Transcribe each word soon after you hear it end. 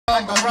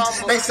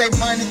They say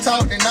money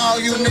talk and all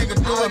you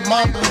niggas do is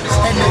mumble.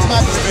 And if my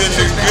bitch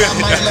is there, I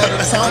might let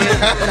her tumble.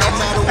 But no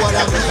matter what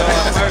I do,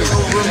 I still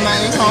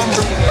remain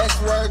humble.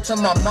 That's word to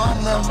my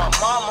mama.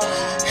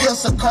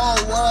 It's a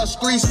cold world,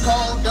 streets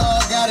cold,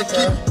 dog. Gotta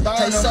keep it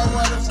burning. Hey, so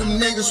what if them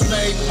niggas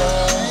fake,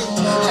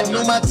 I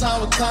knew my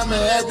time was coming,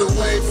 had to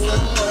wait for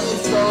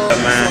it.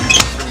 Man,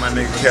 my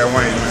nigga Cat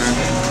Wayne, man.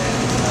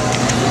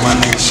 My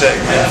nigga Shaq,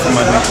 man.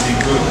 My nigga D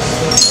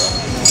Brooks.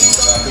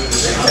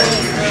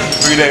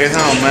 3 days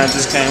home, man.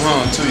 Just came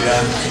home too,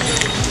 y'all.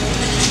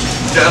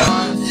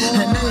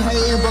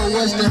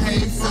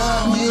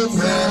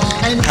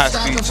 High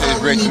speed chase,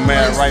 Ricky,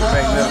 man. Right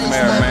back, left,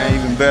 man.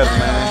 Even better,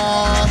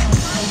 man.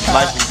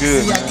 Life is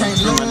good, man.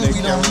 My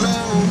nigga Cat Wayne.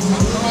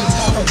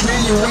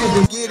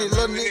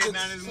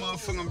 Down this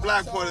motherfucking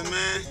block party,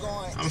 man.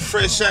 I'm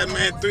fresh shot,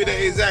 man. 3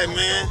 days out,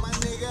 man.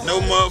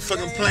 No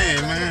motherfucking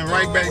plan, man.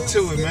 Right back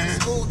to it, man.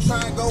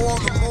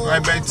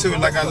 Right back to it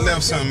like I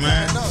left something,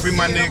 man. Free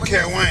my nigga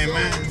Cat Wayne,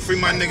 man. Free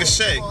my nigga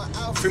Shaq.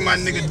 Free my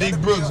nigga D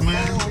Brooks,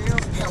 man.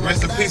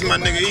 Rest in peace, my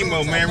nigga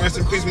Emo, man. Rest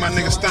in peace, my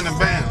nigga Stunner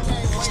Bam.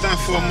 Stunt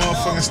for a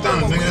motherfucking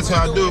stunner, nigga. That's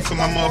how I do it for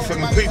my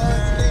motherfucking people.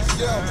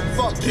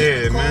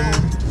 Yeah, man.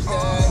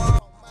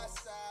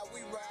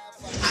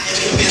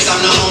 I'm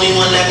the only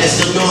one that is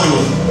still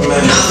doing it.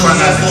 I'm not for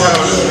a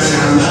good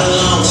time, not a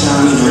long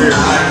time, you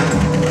know.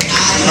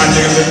 My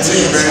nigga Lil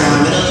T,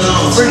 man.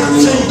 Free the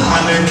team.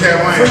 My nigga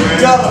Cat Wayne, Free the man.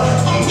 Dollar.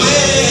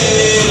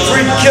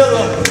 Free the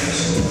Killer.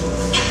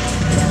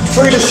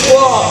 Free the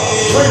Squad.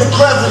 Free the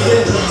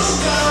President.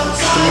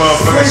 The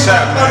motherfucking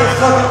shot, man.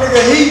 Motherfucking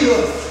nigga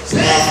Heater.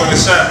 The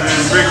motherfucking shot,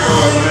 man. Brick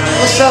Boy, man.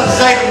 What's up,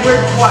 Zach and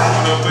Rick White?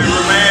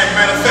 Man,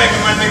 matter of fact,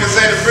 my nigga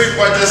Zay the Brick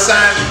Boy just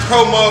signed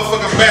pro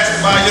motherfucking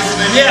basketball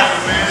yesterday. Yeah.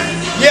 Man.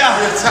 Yeah.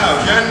 Real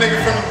talk. Young nigga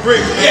from the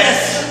Brick, man.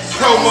 Yes.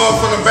 Pro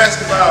motherfucking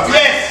basketball, man.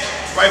 Yes.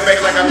 Right back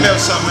like I left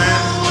something, man.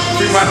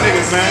 Free my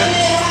niggas, man.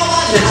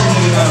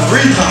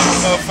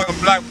 Motherfucking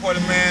block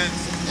party, man.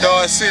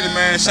 Dodge City,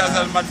 man. Shouts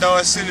out to my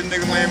Dodge City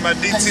niggas, man. My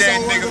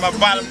DTA niggas, my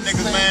bottom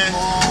niggas, man.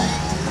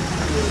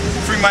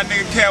 Free my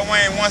nigga Cat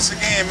Wayne once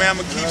again, man.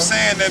 I'ma keep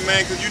saying that,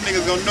 man, cause you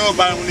niggas gonna know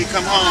about it when he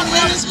come home,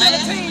 man. RC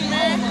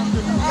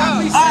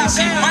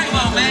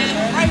Rainbow, man.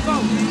 Hey,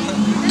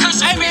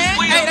 man.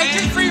 Hey, they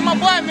just free my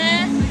boy,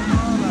 man.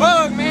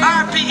 Bug, man.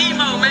 RP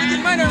Emo, man.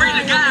 Free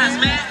the guys,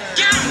 man.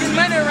 Get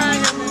money around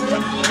here,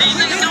 man. These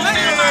niggas don't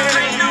feel my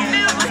pain, no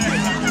never.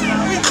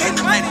 We get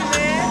money,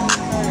 man.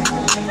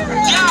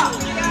 Yeah.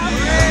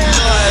 You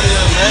know how it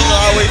is, man. You know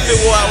I always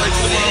fit war, I always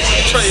to the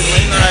motherfucking trade,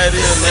 man. You know how it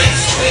is, man.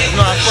 You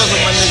know I fuck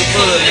with my nigga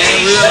Bud, man.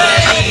 Real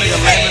life nigga,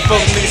 man. We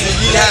fuck with niggas and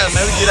get out,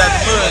 man. We get out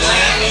the mud,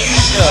 man.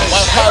 Yeah, my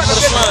power for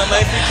the slum,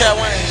 man. Free Cat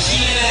Wayne.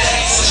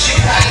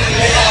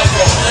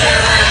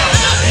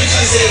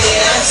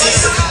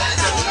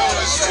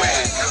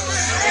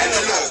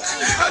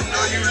 I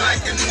know you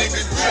like a nigga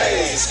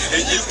dreads,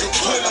 and you can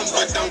pull them,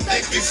 but don't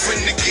think you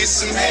finna get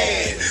some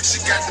head. She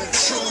got them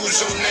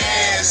trues on the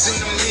ass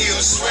and them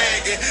heels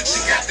swaggin'. She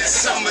got that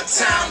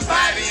summertime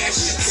body and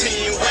she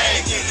teen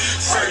waggin'.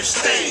 First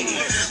thing,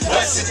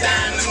 bust it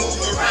down and move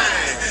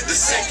around. The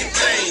second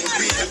thing,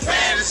 be the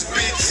baddest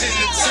bitch in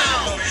the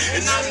town.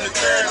 And I'm the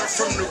girl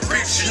from the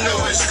rich, you know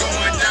it's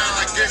going down.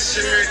 I guess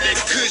you heard that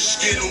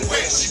kush getting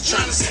wet, she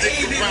tryna stick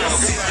around.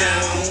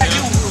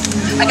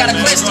 I got a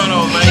question.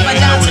 If I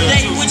die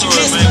today, would you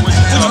kiss me? What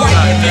you talking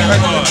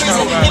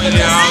about? We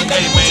there all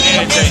day, man,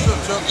 every day.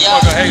 Yo,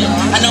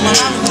 I know my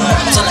mama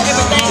told her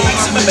everything.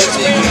 She been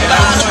making me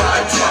laugh.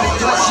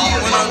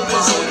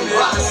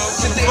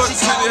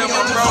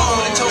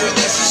 Told me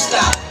that she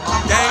stopped.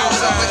 Game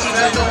time, man.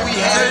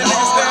 Tell you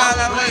niggas stay out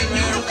of my lane.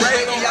 You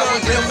great, don't come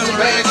and give them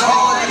bags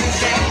hard.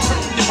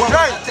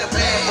 Right. I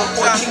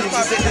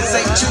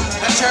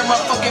turn my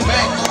fucking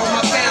back on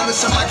my family,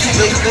 so I can't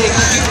make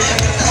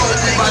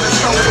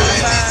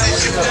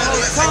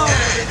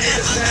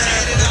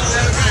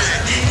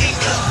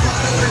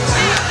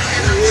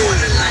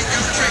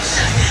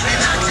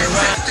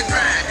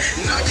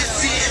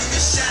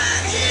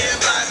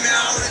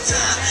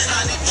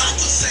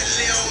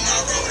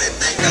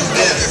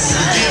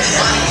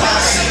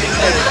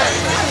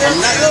I'm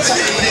not the type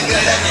of nigga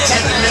that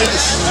take the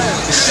niggas.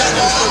 Shut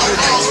up,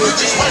 we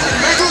just want the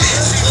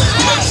niggas.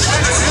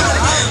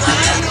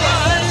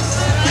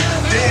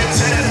 Damn,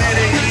 tell that man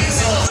they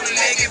easy.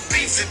 Nigga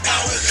beef, if I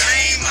was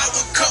lame, I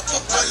would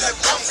couple bullet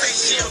bumps. Say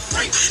she a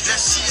freak,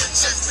 now she a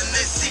chest and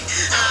they see.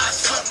 I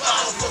slip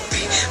off a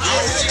beat.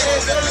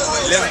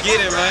 Let's get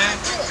it, man.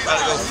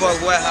 About to go fuck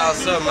White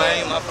House up,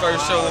 man. My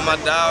first show with my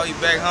dog, he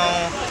back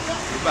home.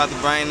 We about to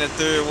bring that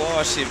third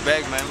wall shit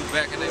back, man. We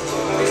back in that.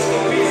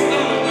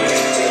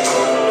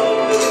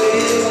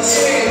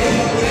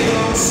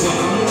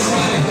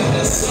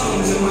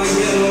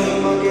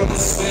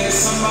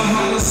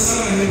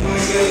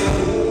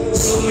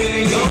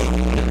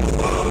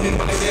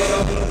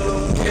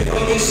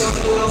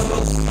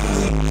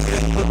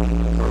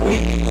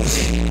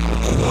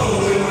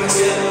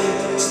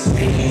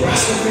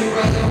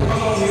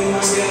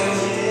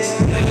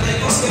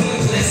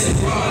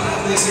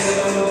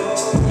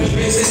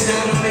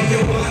 Down to make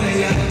it one,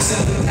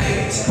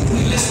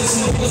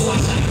 Welcome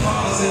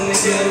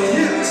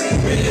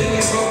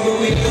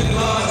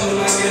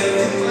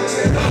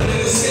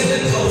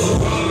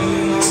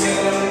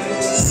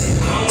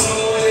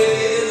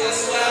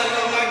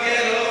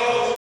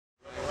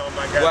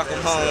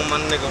home, my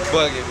nigga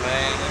Buggy,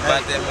 man.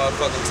 About that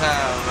motherfucking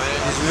time,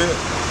 man. It's real.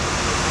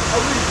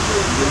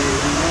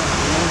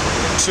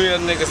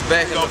 Trill niggas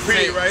back in the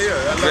pee right here.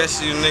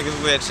 Rest of you niggas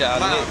with y'all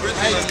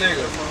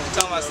niggas.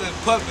 Talking about something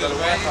popular,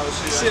 man.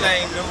 Shit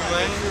ain't new,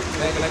 man.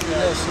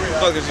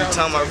 Fuck is you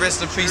talking about?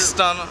 Rest in peace,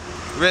 Stunner.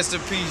 Rest in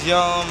peace,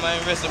 Young,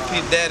 man. Rest in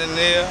peace, Daddy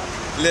Nail.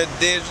 Lil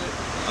Digit.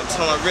 I'm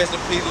talking about rest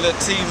in peace, Lil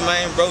T,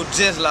 man. Bro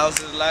just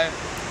lost his life.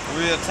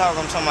 Real talk,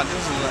 I'm talking about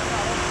this is like,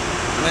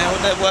 man,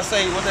 what that boy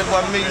say? What that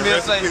boy Meek Mill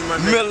say?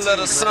 Middle of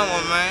the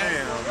summer,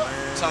 man.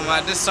 Talking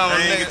about this summer,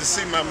 nigga. I ain't get to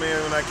see my man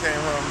when I came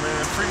home,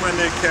 man. Free my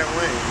nigga Cat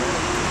Wayne, man.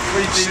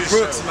 Free D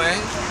Brooks, man.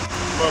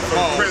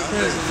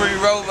 Free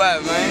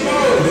Robot, man.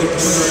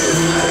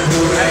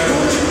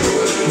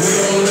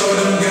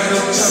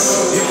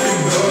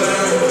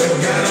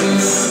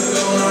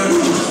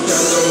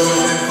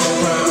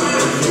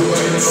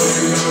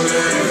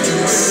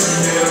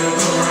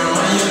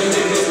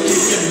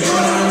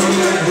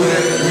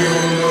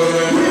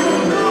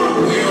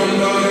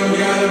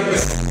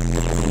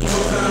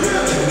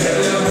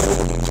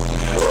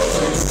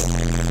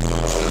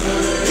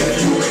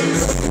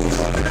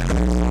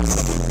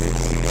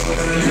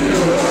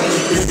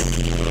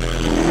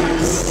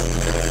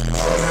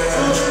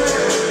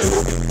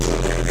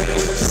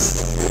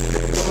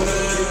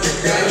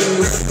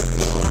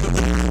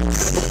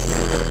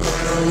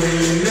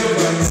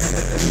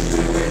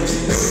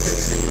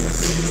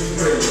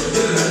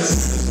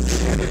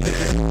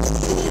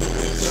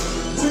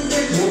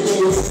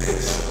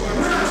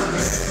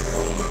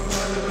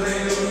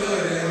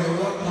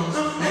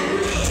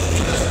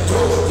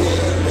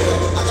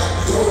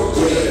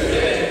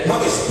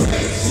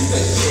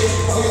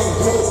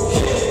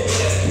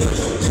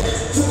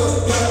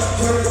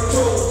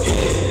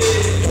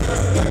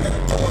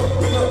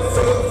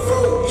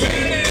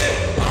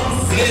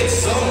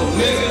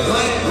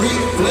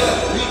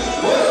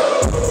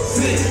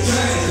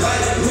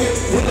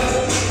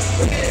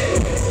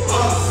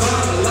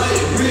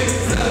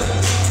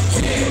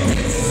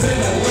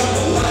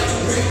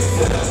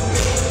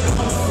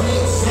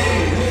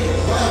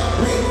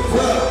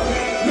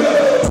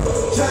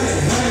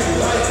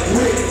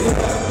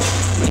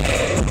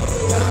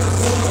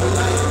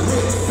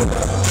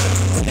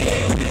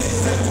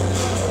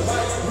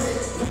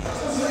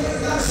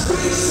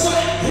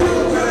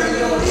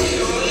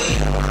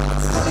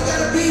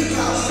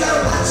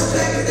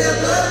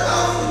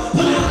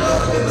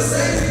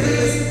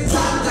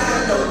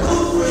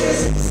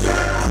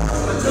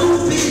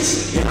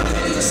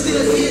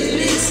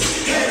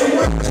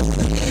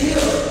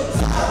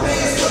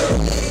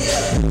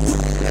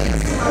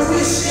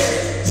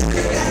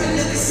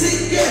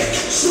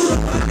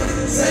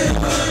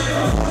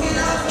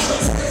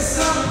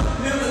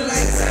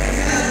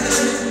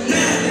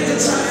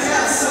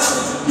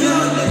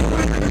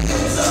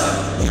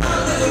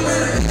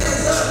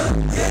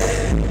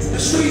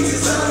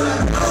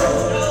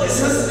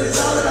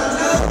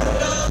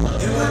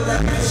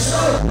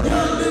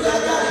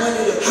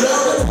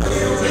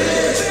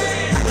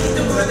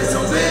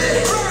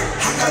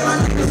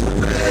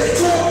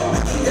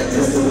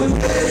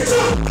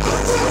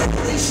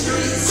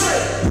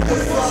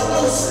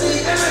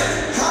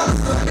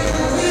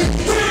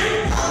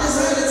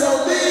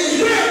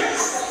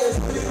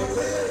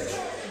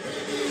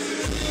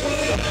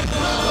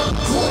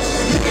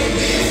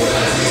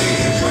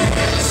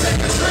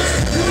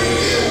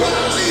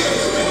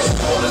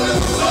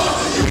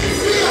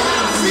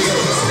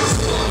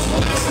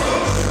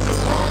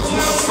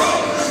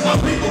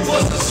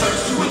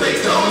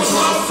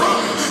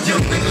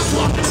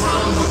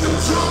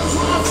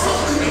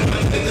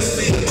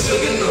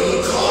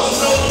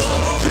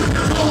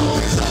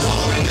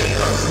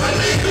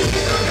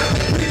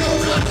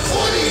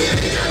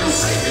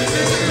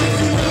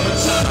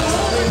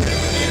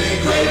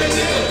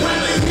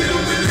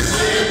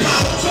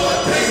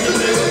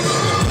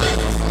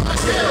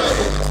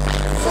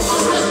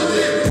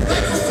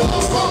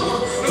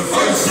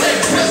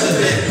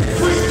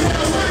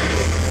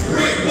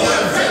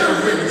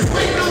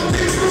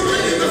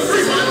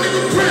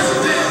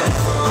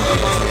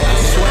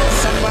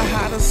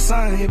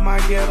 Hit my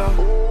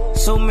ghetto.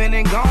 So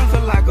many gone,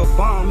 feel like a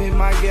bomb hit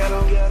my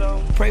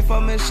ghetto. Pray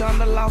for Miss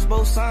Shonda, lost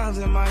both sons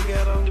in my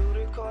ghetto.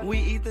 We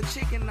eat the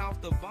chicken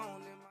off the bone.